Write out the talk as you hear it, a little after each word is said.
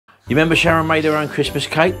You remember Sharon made her own Christmas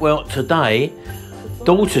cake? Well, today,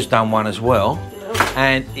 daughter's done one as well.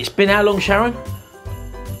 And it's been how long, Sharon?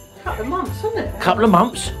 A couple of months, isn't it? A couple of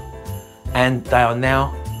months. And they are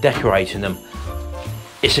now decorating them.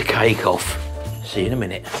 It's a cake off. See you in a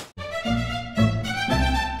minute.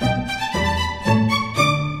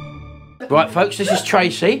 Right, folks, this is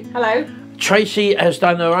Tracy. Hello. Tracy has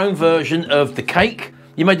done her own version of the cake.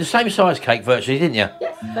 You made the same size cake virtually, didn't you?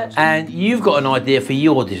 Yes, virtually. And you've got an idea for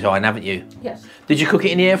your design, haven't you? Yes. Did you cook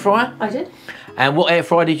it in the air fryer? I did. And what air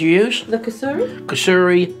fryer did you use? The Cosori.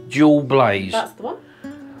 Cosori Dual Blaze. That's the one.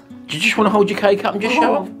 Do you just want to hold your cake up and just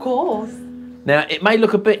show it? Of course. Now, it may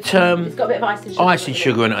look a bit... It's got a bit of icing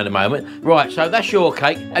sugar. In it at the moment. Right, so that's your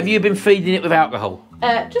cake. Have you been feeding it with alcohol?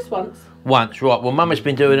 Just once. Once, right. Well, Mum has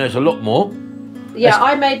been doing hers a lot more. Yeah,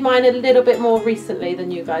 I made mine a little bit more recently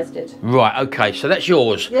than you guys did. Right, okay, so that's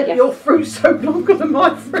yours. Yeah, but your fruit's so longer than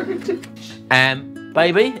my fruit.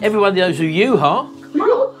 Baby, everyone knows who you are.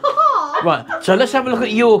 Right, so let's have a look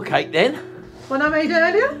at your cake then. One I made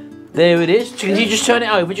earlier? There it is. Can you just turn it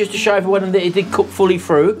over just to show everyone that it did cook fully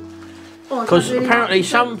through? Because apparently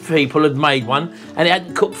some people had made one and it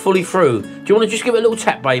hadn't cooked fully through. Do you want to just give it a little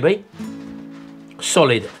tap, baby?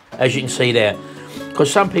 Solid, as you can see there.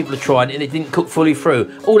 Because some people have tried it and it didn't cook fully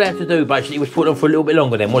through. All they had to do basically was put it on for a little bit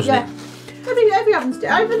longer then, wasn't it? Every oven's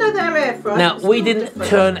different. Even though they're air fried. Now, we didn't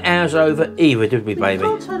turn ours over either, did we, baby? You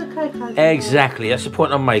can't turn a cake over. Exactly, that's the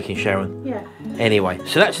point I'm making, Sharon. Yeah. Anyway,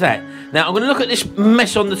 so that's that. Now, I'm going to look at this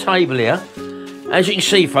mess on the table here. As you can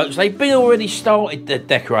see, folks, they've been already started the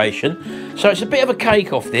decoration. So it's a bit of a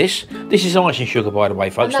cake off this. This is icing sugar, by the way,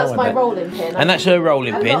 folks. And that's my rolling pin. And that's her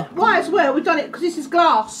rolling pin. Why as well? We've done it because this is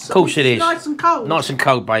glass. Of course it is. Nice and cold. Nice and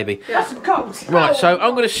cold, baby. Nice and cold. Right, so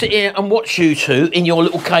I'm going to sit here and watch you two in your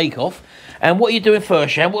little cake off. And what are you doing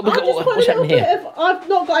first, Sharon? What's happening here? I've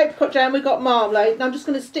not got apricot jam, we've got marmalade, and I'm just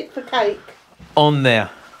going to stick the cake. On there.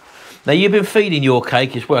 Now, you've been feeding your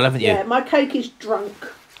cake as well, haven't you? Yeah, my cake is drunk.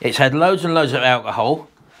 It's had loads and loads of alcohol.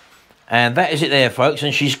 And that is it there, folks.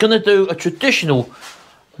 And she's going to do a traditional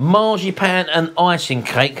marzipan and icing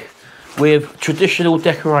cake with traditional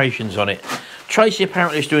decorations on it. Tracy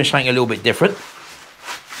apparently is doing something a little bit different.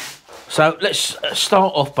 So let's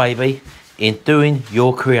start off, baby, in doing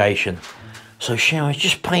your creation. So Sharon's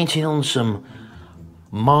just painting on some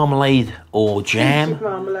marmalade or jam. Heated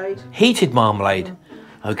marmalade. Heated marmalade,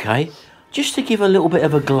 okay. Just to give a little bit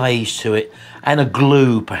of a glaze to it. And a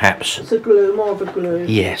glue, perhaps. It's a glue, more of a glue.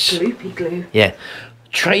 Yes. Gloopy glue. Yeah.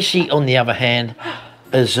 Tracy, on the other hand,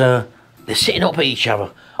 is they're sitting opposite each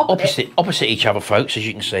other. Opposite each other, folks, as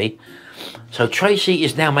you can see. So Tracy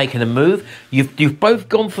is now making a move. You've both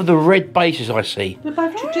gone for the red bases, I see. They're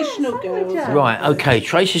both traditional girls. Right, okay.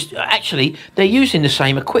 Tracy's... Actually, they're using the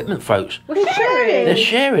same equipment, folks. We're sharing. They're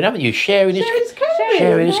sharing, haven't you? Sharing is caring.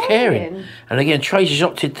 Sharing is caring. And again, Tracy's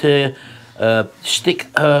opted to stick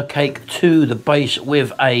her cake to the base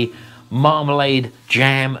with a marmalade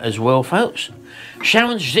jam as well, folks.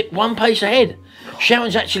 Sharon's zipped one pace ahead.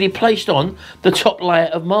 Sharon's actually placed on the top layer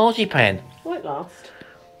of marzipan. Won't last.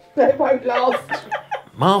 They won't last.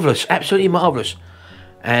 Marvellous, absolutely marvellous.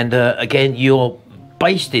 And again, you're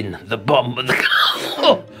basting the bottom of the...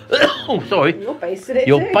 oh, sorry. You're basting it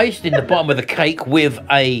You're too. basting the bottom of the cake with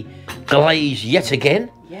a glaze yet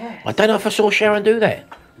again. Yes. I don't know if I saw Sharon do that.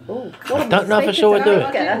 Oh, I don't know if I saw her do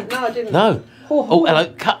it. No, I didn't. No. Oh,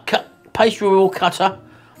 hello. Cut. Pastry roll cutter.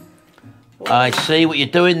 I see what you're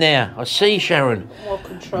doing there. I see, Sharon. Well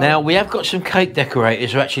controlled. Now, we have got some cake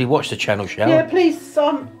decorators who actually watch the channel, Sharon. Yeah, please,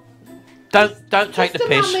 Don't take the just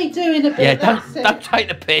piss. about me doing a bit. Yeah, that's don't it. take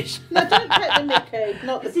the piss. No, don't take the Mickey,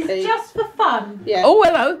 not the This P. is just for fun. Yeah. Oh,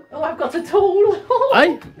 hello. Oh, I've got a tool.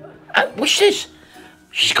 Hey, what's this?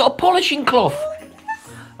 She's got a polishing cloth.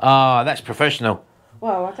 Ah, that's professional.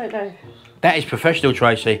 Well, I don't know. That is professional,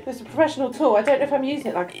 Tracy. It's a professional tool. I don't know if I'm using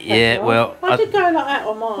it like a professional. Yeah, well, I did go like that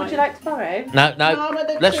on mine. Would you like to borrow? no. No,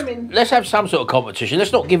 but they're trimming. Let's have some sort of competition.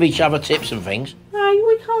 Let's not give each other tips and things. No,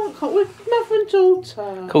 we can't. We're mother and daughter.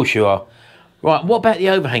 Of course you are. Right, what about the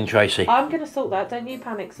overhang, Tracy? I'm going to sort that. Don't you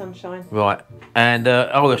panic, sunshine. Right, and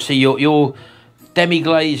I see your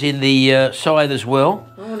demi-glaze in the side as well.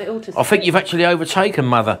 I want it all to I think you've actually overtaken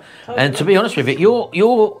Mother. And to be honest with you,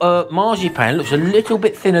 your marzipan looks a little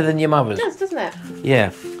bit thinner than your mother's. It does, doesn't it?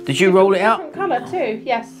 Yeah. Did you roll it out? Different colour too,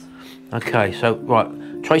 yes. Okay, so, right.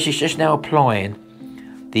 Tracy's just now applying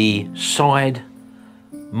the side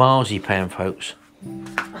marzipan, folks.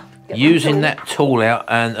 Using that tool out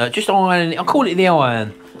and just ironing it. I call it the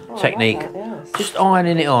iron technique. I like that, yes. Just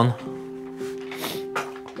ironing it on.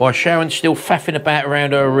 While Sharon's still faffing about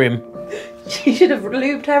around her rim. She should have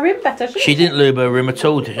lubed her in better, shouldn't She didn't lube her rim at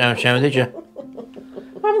all, Sharon, did you?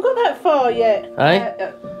 I haven't got got that far yet.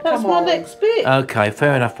 Eh? That's my next bit. Okay,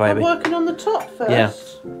 fair enough, I'm baby. working on the top first. Yeah.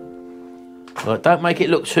 Look, don't make it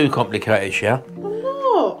look too complicated, shall? I'm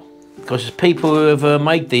not. Because people who have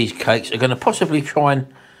made these cakes are going to possibly try and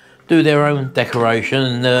do their own decoration,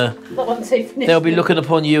 and Not once they finish they'll be them. looking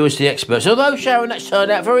upon you as the experts. Although, Sharon, that's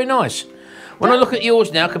turned out very nice. When I look at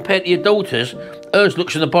yours now compared to your daughter's, hers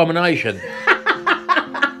looks an abomination.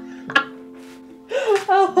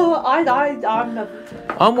 Oh, I'm not.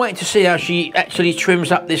 I'm waiting to see how she actually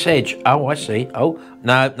trims up this edge. Oh, I see. Oh,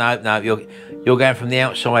 no. You're going from the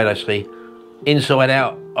outside, I see. Inside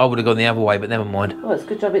out, I would have gone the other way, but never mind. Well, it's a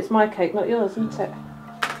good job it's my cake, not yours, isn't it?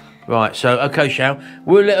 Right, so, okay, Shal.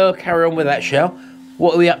 We'll let her carry on with that, Shal.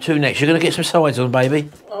 What are we up to next? You're going to get some sides on, baby.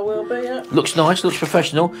 I will be, yeah. Looks nice, looks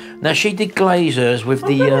professional. Now, she did glazers with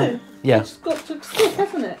the... yeah. It's got to stick,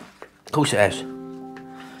 hasn't it? Of course it has.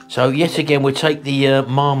 So, yet again, we'll take the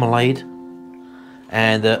marmalade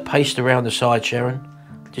and paste around the side, Sharon.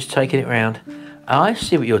 Just taking it round. I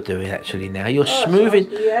see what you're doing, actually, now. You're smoothing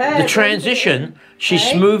the transition. She's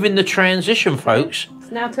smoothing the transition, folks.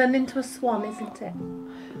 It's now turned into a swan, isn't it?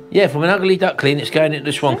 Yeah, from an ugly duckling, it's going into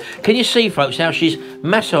the swan. Can you see, folks, how she's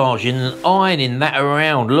massaging and ironing that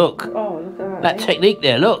around? Look. Oh, look at That technique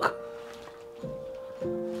there, look.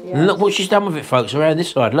 Yes. And look what she's done with it, folks, around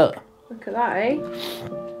this side, look. Look at that, eh?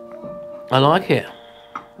 I like it.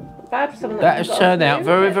 Not bad for someone That has turned out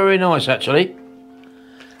very, very nice, actually.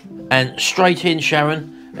 And straight in,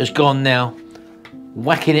 Sharon has gone now,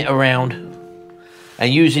 whacking it around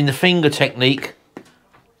and using the finger technique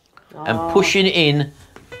and pushing it in,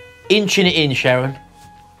 inching it in, Sharon.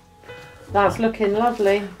 That's looking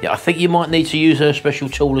lovely. Yeah, I think you might need to use her special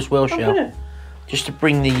tool as well, Sharon. Just to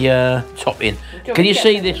bring the top in. Can you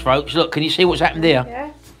see this, folks? Look, can you see what's happened here?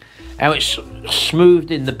 Yeah. How it's smoothed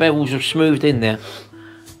in, the bevels have smoothed in there.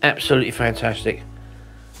 Absolutely fantastic.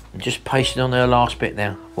 I'm just pasting on her last bit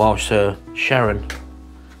now, whilst Sharon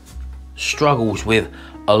struggles with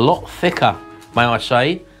a lot thicker, may I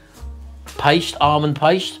say, paste, almond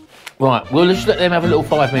paste. Right, we'll just let them have a little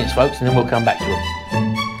 5 minutes, folks, and then we'll come back to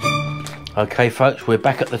them. Okay, folks, we're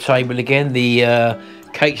back at the table again. The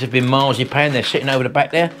cakes have been marzipan. They're sitting over the back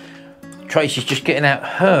there. Tracy's just getting out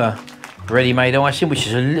her ready-made icing, which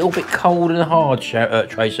is a little bit cold and hard,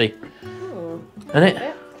 Tracy. Isn't it?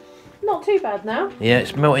 Yeah. Not too bad now. Yeah,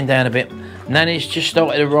 it's melting down a bit. Nanny's just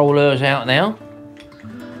started to roll hers out now.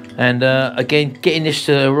 And again, getting this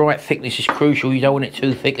to the right thickness is crucial. You don't want it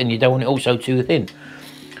too thick and you don't want it also too thin.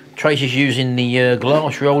 Tracy's using the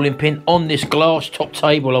glass rolling pin on this glass top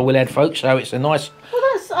table, I will add, folks, so it's a nice... Well,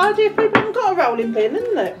 that's the idea. People haven't got a rolling pin,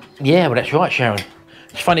 isn't it? Yeah, well, that's right, Sharon.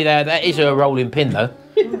 It's funny that is a rolling pin, though.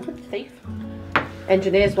 Thief.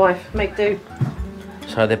 Engineer's wife, make do.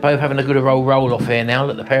 So they're both having a good roll off here now,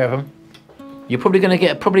 look, the pair of them. You're probably going to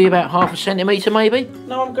get probably about 1/2 centimetre, maybe?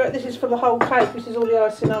 No, I'm good. This is for the whole cake. This is all the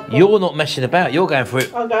icing I've got. You're not messing about, you're going for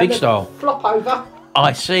it I'm going big to style. Flop over.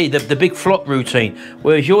 I see, the big flop routine,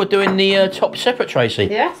 whereas you're doing the top separate, Tracy.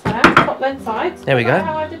 Yes, I am. Top length sides. There we go.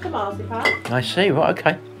 How I did the marzipan. I see, right,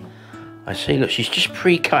 okay. I see, look, she's just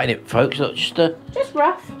pre-cutting it, folks. Look, just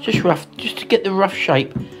rough. just rough, just to get the rough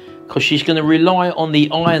shape, because she's going to rely on the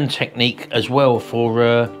iron technique as well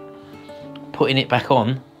for putting it back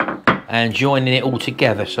on and joining it all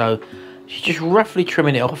together. So she's just roughly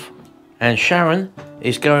trimming it off, and Sharon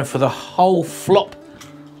is going for the whole flop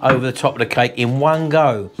over the top of the cake in one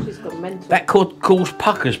go. She's got mental. That could cause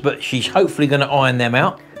puckers, but she's hopefully going to iron them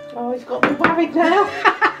out. Oh, he's got me worried now.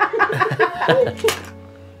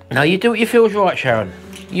 Now you do what you feels right, Sharon.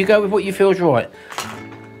 You go with what you feels right.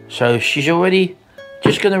 So she's already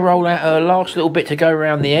just going to roll out her last little bit to go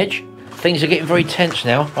around the edge. Things are getting very tense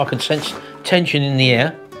now. I can sense tension in the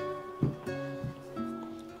air.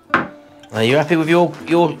 Are you happy with your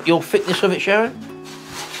thickness of it, Sharon?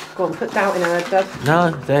 Go on, put doubt in her head, Dad.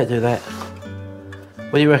 No, don't do that.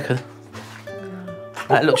 What do you reckon?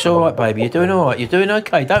 That looks all right, baby. You're doing all right. You're doing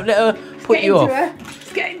okay. Don't let her put you off.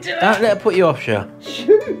 Let's get into her. Don't let her put you off, Sharon.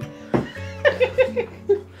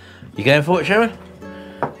 You going for it, Sharon?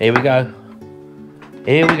 Here we go.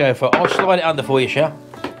 Here we go. I'll slide it under for you, Sharon.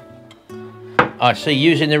 I see,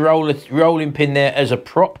 using the rolling pin there as a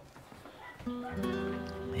prop.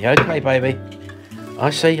 You okay, baby? I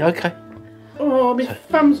see, okay. Oh, my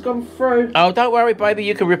thumb's gone through. Oh, don't worry, baby.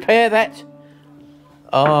 You can repair that.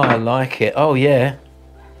 Oh, I like it. Oh, yeah.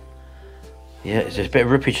 Yeah, there's a bit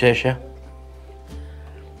of rippage there, Sharon.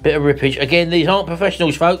 Bit of rippage. Again, these aren't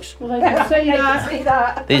professionals, folks. Well, they can see that. See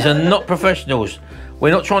that. These are not professionals.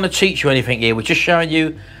 We're not trying to teach you anything here. We're just showing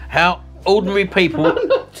you how ordinary people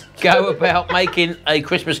go about making a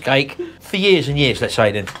Christmas cake for years and years, let's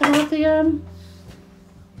say then. Can I have the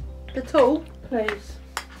The tool, please.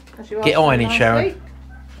 As you Get asked so ironing, Sharon. nicely.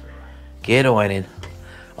 Get ironing.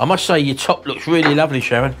 I must say your top looks really lovely,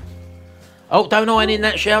 Sharon. Oh, don't iron in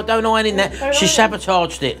that, Sharon. Don't iron in that. She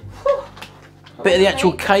sabotaged it. Bit of the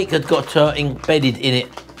actual cake had got embedded in it.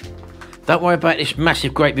 Don't worry about this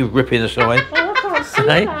massive great big rip in the side. Oh, I can't see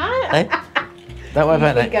Hey? that. Hey? Don't worry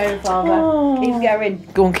about Keep that. going, Father. Oh. Keep going.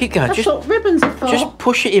 Go on, keep going. That's Just, what ribbons are for. just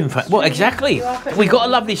push it in. Well, exactly. We got a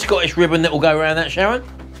lovely Scottish ribbon that will go around that, Sharon.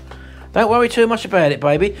 Don't worry too much about it,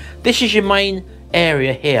 baby. This is your main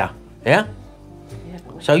area here. Yeah?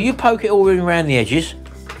 So you poke it all in around the edges.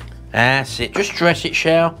 That's it. Just dress it,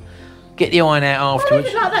 Shell. Get the iron out I leave afterwards.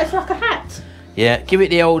 it like that. It's like a hat. Yeah, give it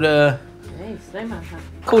the old, Hey, snowman hat.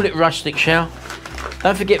 call it rustic, Shell.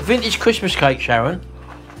 Don't forget vintage Christmas cake, Sharon,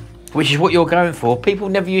 which is what you're going for. People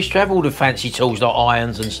never used to have all the fancy tools like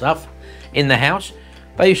irons and stuff in the house.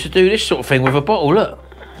 They used to do this sort of thing with a bottle, look.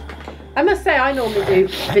 I must say, I normally do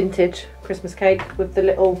vintage Christmas cake with the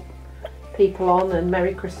little people on and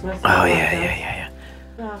Merry Christmas. and Oh, all yeah, that yeah, stuff. yeah, yeah.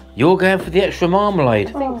 Yeah. You're going for the extra marmalade.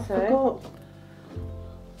 I think so. Forgot.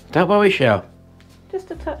 Don't worry, Shell.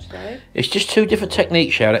 Just a touch though. It's just two different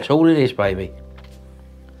techniques, Shell. That's all it is, baby.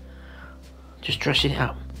 Just dressing it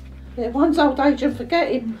up. Yeah, one's old age and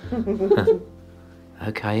forgetting.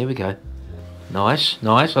 Okay, here we go. Nice,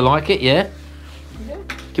 nice. I like it, yeah.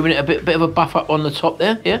 Giving it a bit of a buff up on the top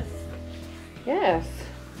there, yeah. Yes.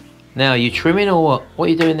 Now, are you trimming or what? What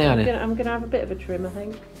are you doing now then? I'm gonna have a bit of a trim, I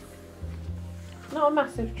think. Not a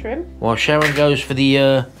massive trim. While Sharon goes for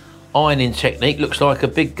the ironing technique, looks like a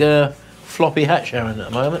big floppy hat, Sharon, at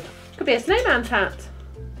the moment. Could be a snowman's hat.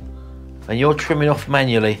 And you're trimming off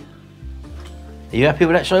manually. Are you happy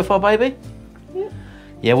with that so far, baby? Yeah.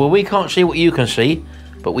 Yeah, well, we can't see what you can see,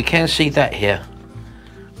 but we can see that here.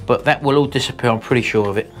 But that will all disappear, I'm pretty sure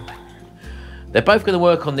of it. They're both going to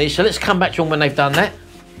work on this, so let's come back to them when they've done that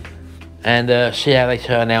and see how they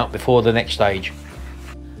turn out before the next stage.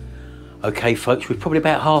 Okay, folks, we're probably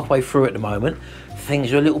about halfway through at the moment.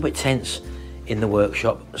 Things are a little bit tense in the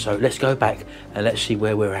workshop, so let's go back and let's see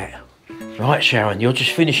where we're at. Right, Sharon, you're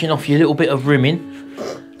just finishing off your little bit of rimming.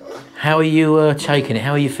 How are you taking it?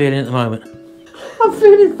 How are you feeling at the moment? I'm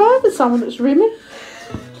feeling fine with someone that's rimming.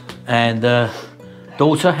 And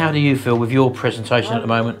daughter, how do you feel with your presentation at the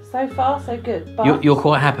moment? So far, so good. But You're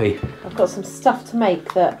quite happy? I've got some stuff to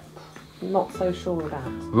make that I'm not so sure about.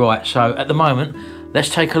 Right, so at the moment, let's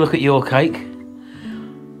take a look at your cake.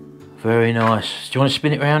 Very nice. Do you want to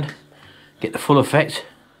spin it round? Get the full effect.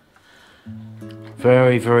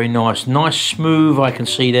 Very, very nice. Nice smooth, I can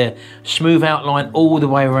see there. Smooth outline all the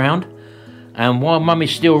way around. And while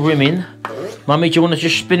Mummy's still rimming, Mummy, do you want to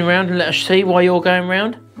just spin around and let us see while you're going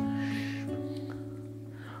round?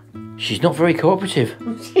 She's not very cooperative.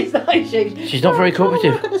 She's not. She's not very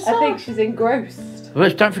cooperative. I think she's engrossed. Well,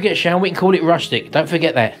 don't forget, Sharon, we can call it rustic. Don't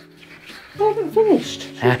forget that. I haven't finished.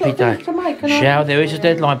 She's Happy got day. things to make and Sharon, there is a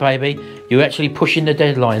deadline, baby. You're actually pushing the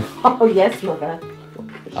deadline. Oh yes, mother.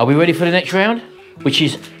 Are we ready for the next round? Which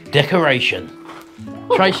is decoration.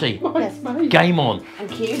 Tracy, Nice, mate. game on.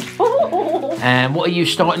 Thank you. And what are you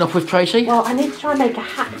starting off with, Tracy? Well, I need to try and make a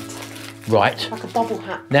hat, Right. like a bobble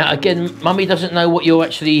hat. Now, again, Mummy doesn't know what your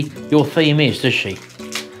theme is, does she?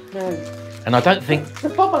 No. And I don't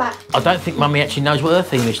think Mummy actually knows what her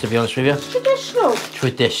theme is, to be honest with you. Traditional.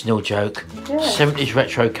 Traditional joke. Yeah. 70s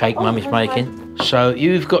retro cake Mummy's okay. making. So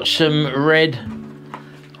you've got some red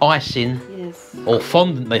icing, Yes. or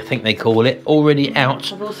fondant, I think they call it, already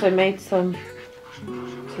out. I've also made some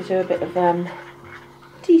to do a bit of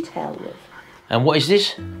detail with. And what is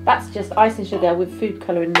this? That's just icing sugar with food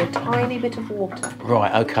colouring and a tiny bit of water.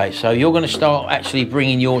 Right, okay, so you're going to start actually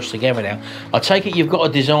bringing yours together now. I take it you've got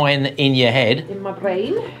a design in your head. In my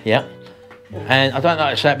brain. Yeah. And I don't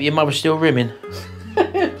notice that, but your mother's still rimming.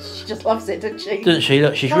 She just loves it, doesn't she? Doesn't she?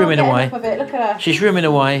 Look, she's Can't rimming get away. enough of it. Look at her. She's rimming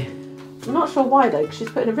away. I'm not sure why though, because she's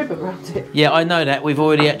putting a ribbon around it. Yeah, I know that. We've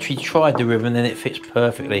already actually tried the ribbon and it fits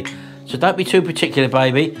perfectly. So don't be too particular,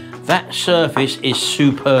 baby. That surface is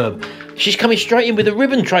superb. She's coming straight in with a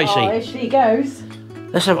ribbon, Tracy. Oh, here she goes.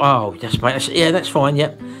 Let's have. Oh, that's mate. Yeah, that's fine.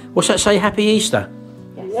 Yep. What's that say? Happy Easter.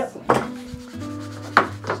 Yes.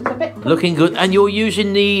 She's a bit. Looking good. And you're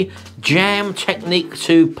using the jam technique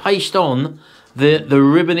to paste on the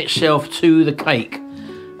ribbon itself to the cake.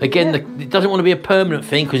 Again, it doesn't want to be a permanent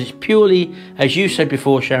thing because it's purely, as you said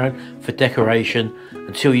before, Sharon, for decoration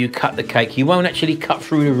until you cut the cake. You won't actually cut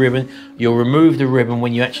through the ribbon. You'll remove the ribbon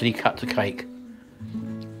when you actually cut the cake.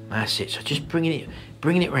 That's it. So just bringing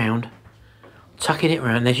it round, tucking it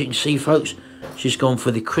round. As you can see, folks, she's gone for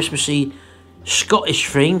the Christmassy Scottish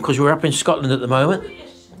theme because we're up in Scotland at the moment.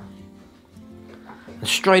 And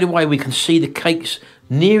straight away we can see the cake's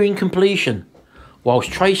nearing completion,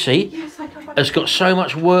 whilst Tracy has got so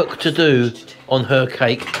much work to do on her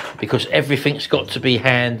cake because everything's got to be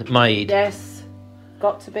handmade. Yes,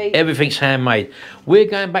 got to be. Everything's handmade. We're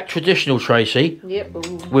going back traditional, Tracy, Yep.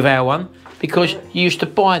 with our one, because you used to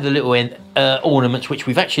buy the little ornaments, which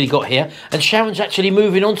we've actually got here, and Sharon's actually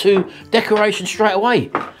moving on to decoration straight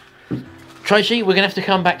away. Tracy, we're going to have to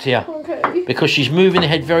come back to you. Okay. Because she's moving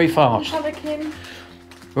ahead very fast. Panicking.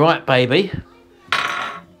 Right, baby.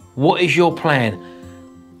 What is your plan?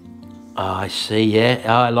 Oh, I see, yeah.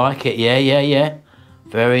 Oh, I like it. Yeah.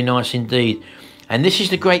 Very nice indeed. And this is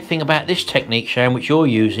the great thing about this technique, Sharon, which you're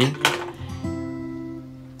using.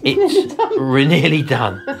 It's nearly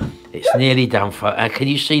done. It's nearly done. Can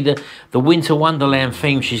you see the Winter Wonderland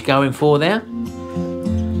theme she's going for there?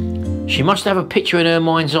 She must have a picture in her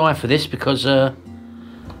mind's eye for this because... No,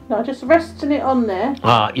 just resting it on there.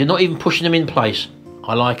 You're not even pushing them in place.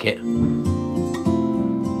 I like it.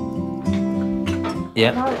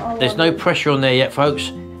 Yeah, there's no pressure on there yet,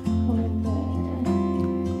 folks.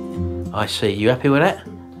 I see. You happy with that?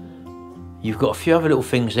 You've got a few other little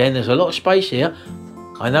things there, and there's a lot of space here.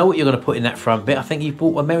 I know what you're going to put in that front bit. I think you've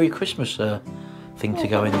bought a Merry Christmas thing to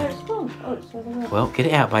go in there. Well, get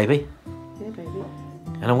it out, baby. Yeah, baby.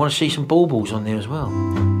 And I want to see some baubles on there as well.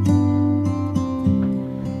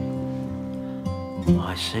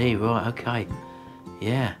 I see, right, okay.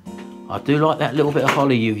 Yeah. I do like that little bit of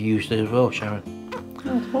holly you've used there as well, Sharon.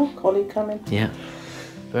 There's more holly coming. Yeah.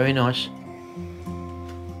 Very nice.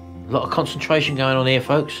 A lot of concentration going on here,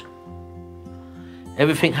 folks.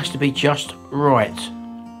 Everything has to be just right.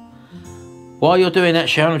 While you're doing that,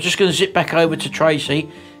 Sharon, I'm just going to zip back over to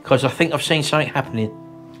Tracy because I think I've seen something happening.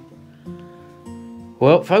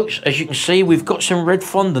 Well, folks, as you can see, we've got some red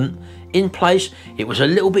fondant in place. It was a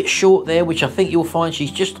little bit short there, which I think you'll find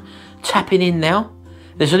she's just tapping in now.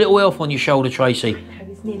 There's a little elf on your shoulder, Tracy.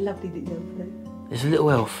 Isn't he lovely, little elf? There's a little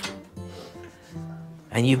elf.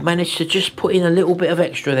 And you've managed to just put in a little bit of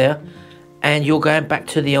extra there. And you're going back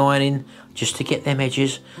to the ironing just to get them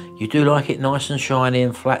edges. You do like it nice and shiny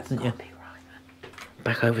and flat, don't you?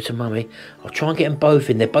 Back over to Mummy. I'll try and get them both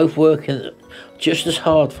in. They're both working just as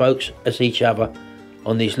hard, folks, as each other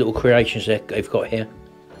on these little creations they've got here.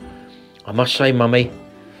 I must say, Mummy,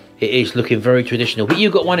 it is looking very traditional. But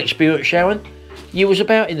you've got one experience, Sharon. You was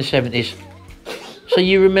about in the 70s. So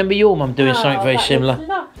you remember your mum doing something very similar.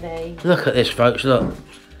 Lovely. Look at this, folks, look.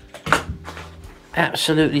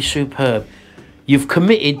 Absolutely superb. You've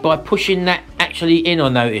committed by pushing that actually in, I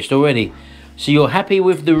noticed already. So you're happy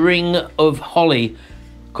with the ring of holly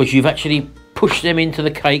because you've actually pushed them into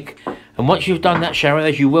the cake. And once you've done that, Sharon,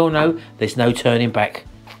 as you well know, there's no turning back.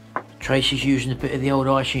 Tracy's using a bit of the old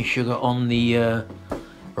icing sugar on the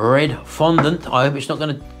red fondant. I hope it's not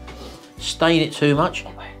going to stain it too much.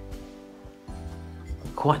 I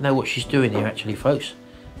don't quite know what she's doing here, actually, folks.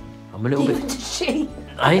 I'm a little bit... Neither does she.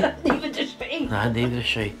 Eh? Neither does she. No, neither does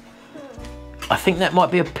she. I think that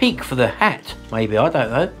might be a peak for the hat, maybe, I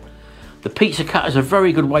don't know. The pizza cutter is a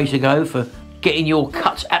very good way to go for getting your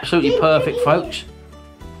cuts absolutely perfect, folks.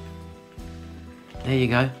 There you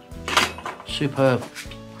go. Superb.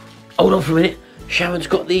 Hold on for a minute. Sharon's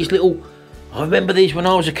got these little... I remember these when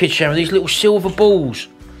I was a kid, Sharon. These little silver balls.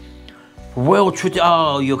 Well,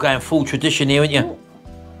 oh, you're going full tradition here, aren't you?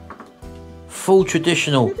 Full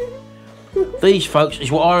traditional. These, folks,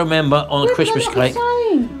 is what I remember on a Christmas cake.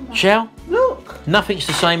 Shall? Look. Nothing's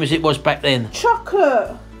the same as it was back then.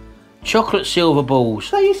 Chocolate. Chocolate silver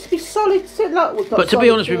balls. They used to be solid. But to be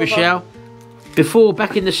honest with you, Shell, before,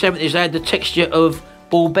 back in the 70s, they had the texture of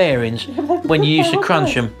ball bearings when you used to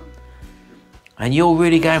crunch them. And you're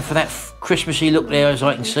really going for that Christmassy look there, as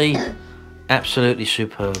I can see. Absolutely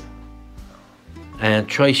superb. And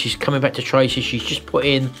Tracy's coming back to Tracy. She's just put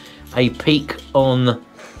in a peak on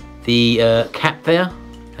the cap there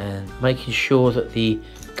and making sure that the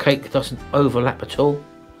cake doesn't overlap at all.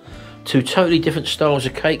 Two totally different styles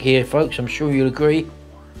of cake here, folks. I'm sure you'll agree.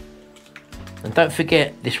 And don't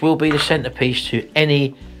forget, this will be the centerpiece to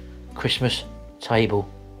any Christmas table.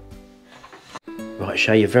 Right,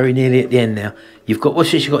 Shay, you're very nearly at the end now. You've got,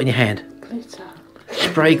 what's this you've got in your hand? Glitter.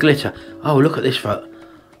 Spray glitter. Oh, look at this, folks.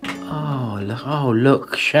 Oh,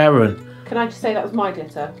 look, Sharon. Can I just say that was my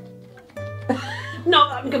glitter?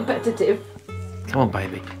 Not that competitive. Come on,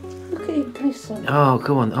 baby. Look at it glisten. Oh,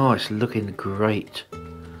 come on. Oh, it's looking great.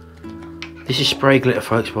 This is spray glitter,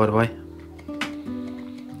 folks, by the way.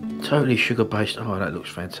 Totally sugar-based. Oh, that looks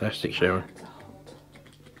fantastic, Sharon.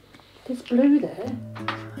 There's blue there.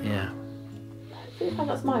 Yeah. I think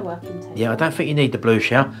that's my working table. Yeah, I don't think you need the blue,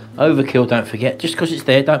 Shell. Overkill, don't forget. Just because it's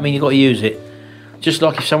there, don't mean you've got to use it. Just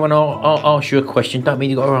like if someone asks you a question, don't mean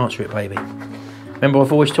you've got to answer it, baby. Remember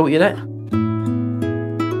I've always taught you that?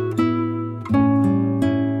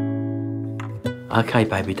 Okay,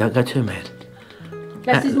 baby, don't go too mad.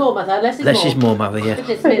 Less is more, mother. Less is more. Mother, yeah.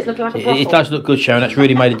 Goodness me, it's looking like a It brothel. does look good, Sharon. That's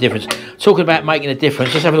really made a difference. Talking about making a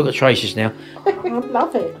difference, let's have a look at Tracy's now. I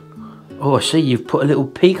love it. Oh, I see you've put a little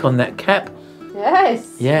peak on that cap.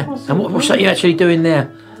 Yes. Yeah. And what's that you're actually doing there?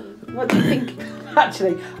 What do you think?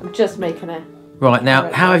 Actually, I'm just making it. Right,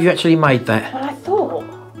 now, how have you actually made that? Well, I thought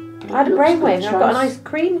I had a brainwave. I've got a nice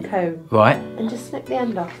cream cone Right, and just snip the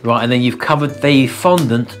end off. right, and then you've covered the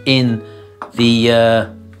fondant in the...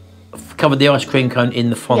 covered the ice cream cone in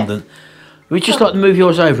the fondant. We'd just like to move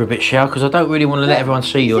yours over a bit, Shal, because I don't really want to let everyone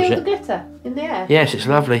see yours See all the yet. glitter in the air? Yes, it's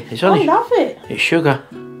lovely. It's I only love it. it's sugar.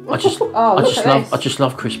 I just Oh, look at this. I just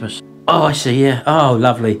love Christmas. Oh, I see. Yeah. Oh,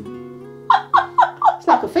 lovely. It's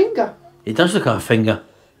like a finger. It does look like a finger.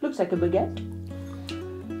 Looks like a baguette.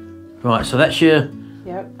 Right. So that's your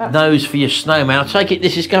Yeah. nose for your snowman. I take it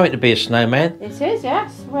this is going to be a snowman. It is,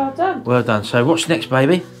 yes. Well done. Well done. So what's next,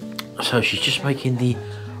 baby? So she's just making the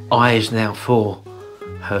eyes now for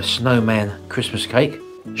her snowman Christmas cake.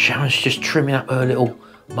 Sharon's just trimming up her little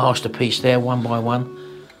masterpiece there one by one.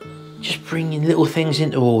 Just bringing little things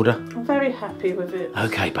into order. I'm very happy with it.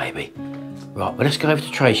 Okay, baby. Right, well, let's go over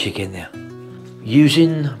to Tracy again now.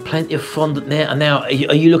 Using plenty of fondant there. And now, are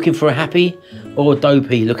you looking for a happy or a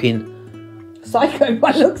dopey looking Psycho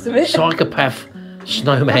by the looks of it. psychopath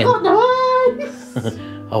snowman? Nice.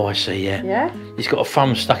 Oh, I see, yeah. Yeah. He's got a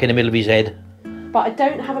thumb stuck in the middle of his head. But I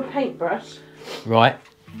don't have a paintbrush, Right.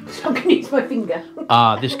 so I'm going to use my finger.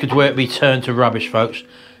 Ah, this could where it be turned to rubbish, folks.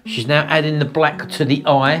 She's now adding the black to the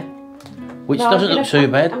eye, which No, doesn't I'm look gonna-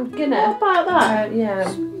 too bad. I'm going What to... about that?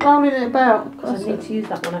 yeah. Rolling it about. I need to use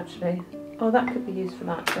that one, actually. Oh, that could be used for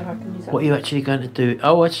that, so I can use that. What are you actually going to do?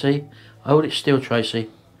 Oh, I see. Hold it still, Tracy.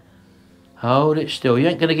 Hold it still. You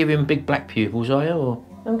ain't going to give him big black pupils, are you? Or...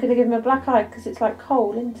 I'm going to give him a black eye, because it's like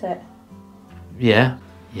coal, isn't it? Yeah.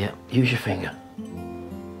 Yeah. Use your finger.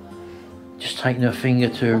 Just taking her finger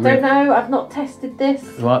to a I rib. don't know, I've not tested this.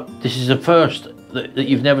 Right. This is the first that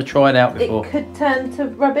you've never tried out before. It could turn to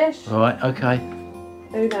rubbish. Right. Okay.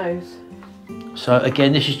 Who knows? So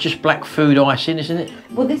again, this is just black food icing, isn't it?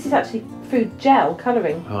 Well, this is actually food gel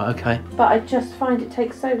colouring, Right. Okay. but I just find it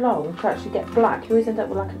takes so long to actually get black. You always end up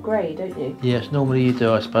with like a grey, don't you? Yes. Normally you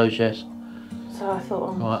do, I suppose. Yes. So I thought,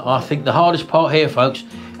 oh, Right. I think the hardest part here, folks,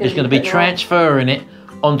 is going to be putting it on. transferring it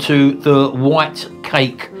onto the white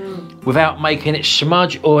cake without making it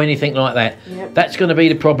smudge or anything like that. Yep. That's going to be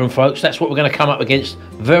the problem, folks. That's what we're going to come up against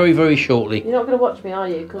very, very shortly. You're not going to watch me, are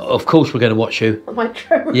you? Because Of course we're going to watch you. my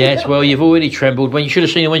tremor. Yes, well, you've already trembled. When you should have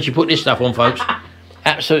seen her when she put this stuff on, folks.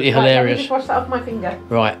 Absolutely Right, let me hilarious. just wash that off my finger.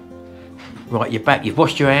 Right. Right, you're back. You've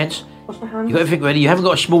washed your hands. Wash my hands. You've got everything ready. You haven't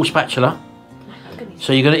got a small spatula.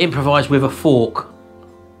 So you're going to improvise with a fork.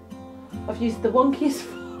 I've used the wonkiest.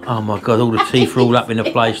 Oh, my God. All the teeth are all up in the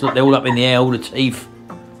place. Look, they're all up in the air, all the teeth.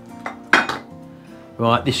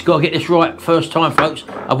 Right, this got to get this right first time, folks.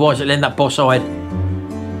 Otherwise, it'll end up boss-eyed.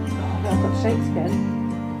 Oh, I've got shakes again.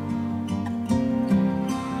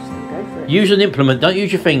 Just going to go for it. Use an implement. Don't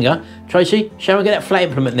use your finger. Tracy, shall we get that flat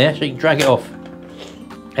implement there so you can drag it off?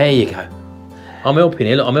 There you go. I'm helping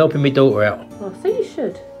here. Look, I'm helping my daughter out. Well, I think you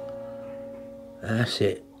should. That's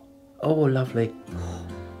it. Oh, lovely.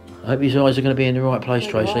 I hope his eyes are going to be in the right place, So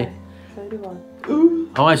do Tracy. I. So do I.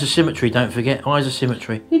 Eyes of symmetry, don't forget. Eyes of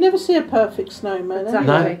symmetry. You never see a perfect snowman. Exactly.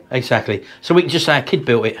 No, exactly. So we can just say a kid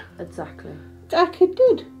built it. Exactly. Our kid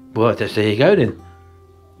did. Well, there you go then.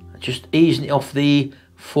 Just easing it off the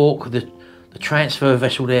fork, the transfer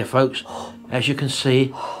vessel there, folks. As you can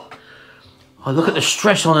see. Oh, look at the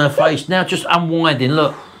stress on her face. Now just unwinding,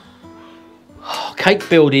 look. Cake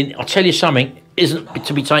building, I'll tell you something, isn't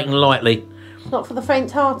to be taken lightly. Not for the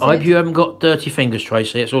faint-hearted. I hope you haven't got dirty fingers,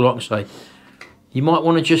 Tracy. That's all I can say. You might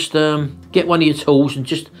want to just get one of your tools and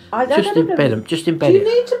just embed them. Just embed Do you it.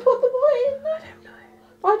 need to put the white in? I don't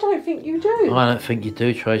know. I don't think you do. I don't think you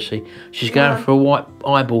do, Tracy. She's going for a white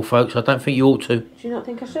eyeball, folks. I don't think you ought to. Do you not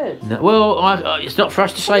think I should? No. Well, it's not for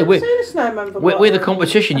us to say. I've seen a snowman with a We're white the eye.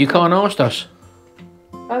 competition. You can't ask us.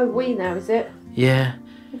 Oh, we now, is it? Yeah.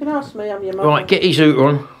 You can ask me, I'm your mum. Right, get his hooter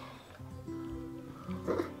on.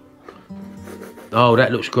 Oh,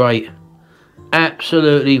 that looks great.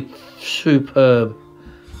 Absolutely superb.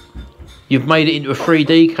 You've made it into a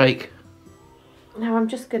 3D cake. Now I'm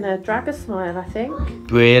just going to drag a smile, I think.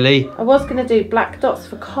 Really? I was going to do black dots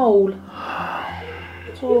for coal. You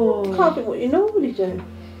can't do what you normally do.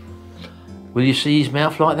 Will you see his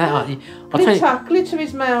mouth like that? I'll tell you, Glitter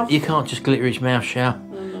his mouth. you can't just glitter his mouth, Shao.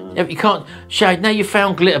 Yeah, you can't. Shao, now you've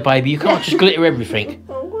found glitter, baby. You can't just glitter everything.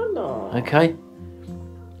 Oh, why not? Okay?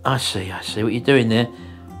 I see what you're doing there.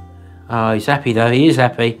 Oh, he's happy though, he is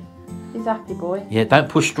happy. He's happy boy. Yeah, don't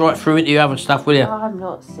push right through into your other stuff, will you? Oh, I'm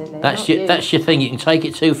not silly. That's not that's your thing, you can take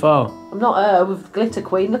it too far. I'm not her with Glitter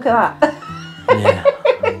Queen, look at that. Yeah.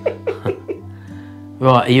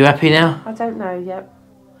 Right, are you happy now? I don't know yet.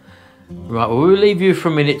 Right, well we'll leave you for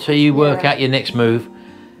a minute till you work out your next move.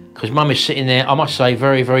 Because Mum is sitting there, I must say,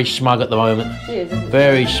 very, very smug at the moment. She is, isn't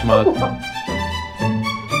Very smug.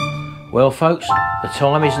 Well folks, the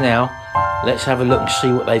time is now. Let's have a look and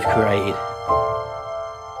see what they've created.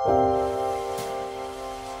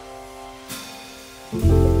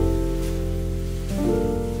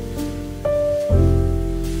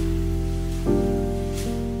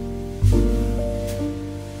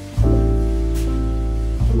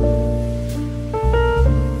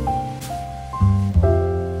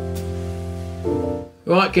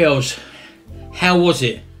 Right girls, how was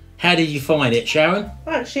it? How did you find it, Sharon?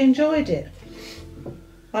 I actually enjoyed it.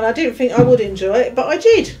 And I didn't think I would enjoy it, but I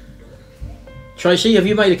did. Tracy, have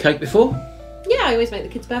you made a cake before? Yeah, I always make the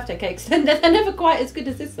kids' birthday cakes. They're never quite as good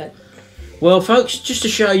as this though. Well folks, just to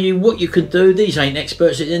show you what you can do, these ain't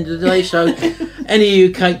experts at the end of the day, so any of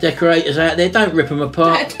you cake decorators out there, don't rip them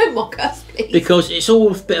apart. Don't mock us, please. Because it's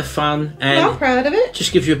all a bit of fun and I'm proud of it.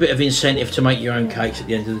 just gives you a bit of incentive to make your own cakes at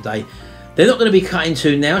the end of the day. They're not going to be cut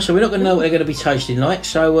into now, so we're not going to know what they're going to be tasting like,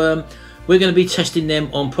 so we're going to be testing them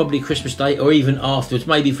on probably Christmas Day or even afterwards,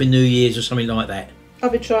 maybe for New Year's or something like that. I'll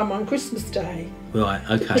be trying them on Christmas Day. Right,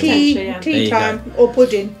 okay. Tea time or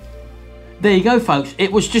pudding. There you go folks,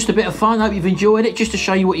 it was just a bit of fun. Hope you've enjoyed it, just to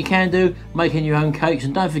show you what you can do making your own cakes.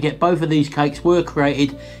 And don't forget, both of these cakes were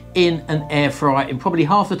created in an air fryer in probably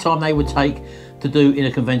half the time they would take to do in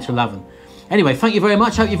a conventional oven. Anyway, thank you very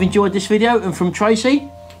much, hope you've enjoyed this video. And from Tracy,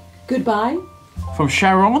 goodbye. from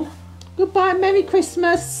Sharon, Goodbye, Merry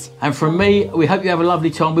Christmas. and from me, we hope you have a lovely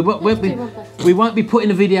time. We won't be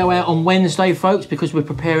putting a video out on Wednesday folks, because we're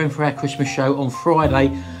preparing for our Christmas show on Friday,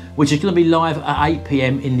 which is going to be live at 8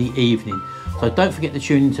 PM in the evening. So don't forget to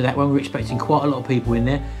tune into that one. We're expecting quite a lot of people in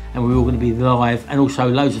there, and we're all going to be live, and also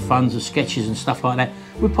loads of fun and sketches and stuff like that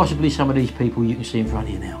with possibly some of these people you can see in front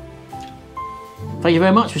of you now. Thank you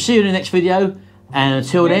very much. We'll see you in the next video, and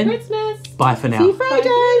until Merry then, Christmas. bye for now. See you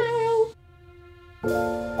Friday.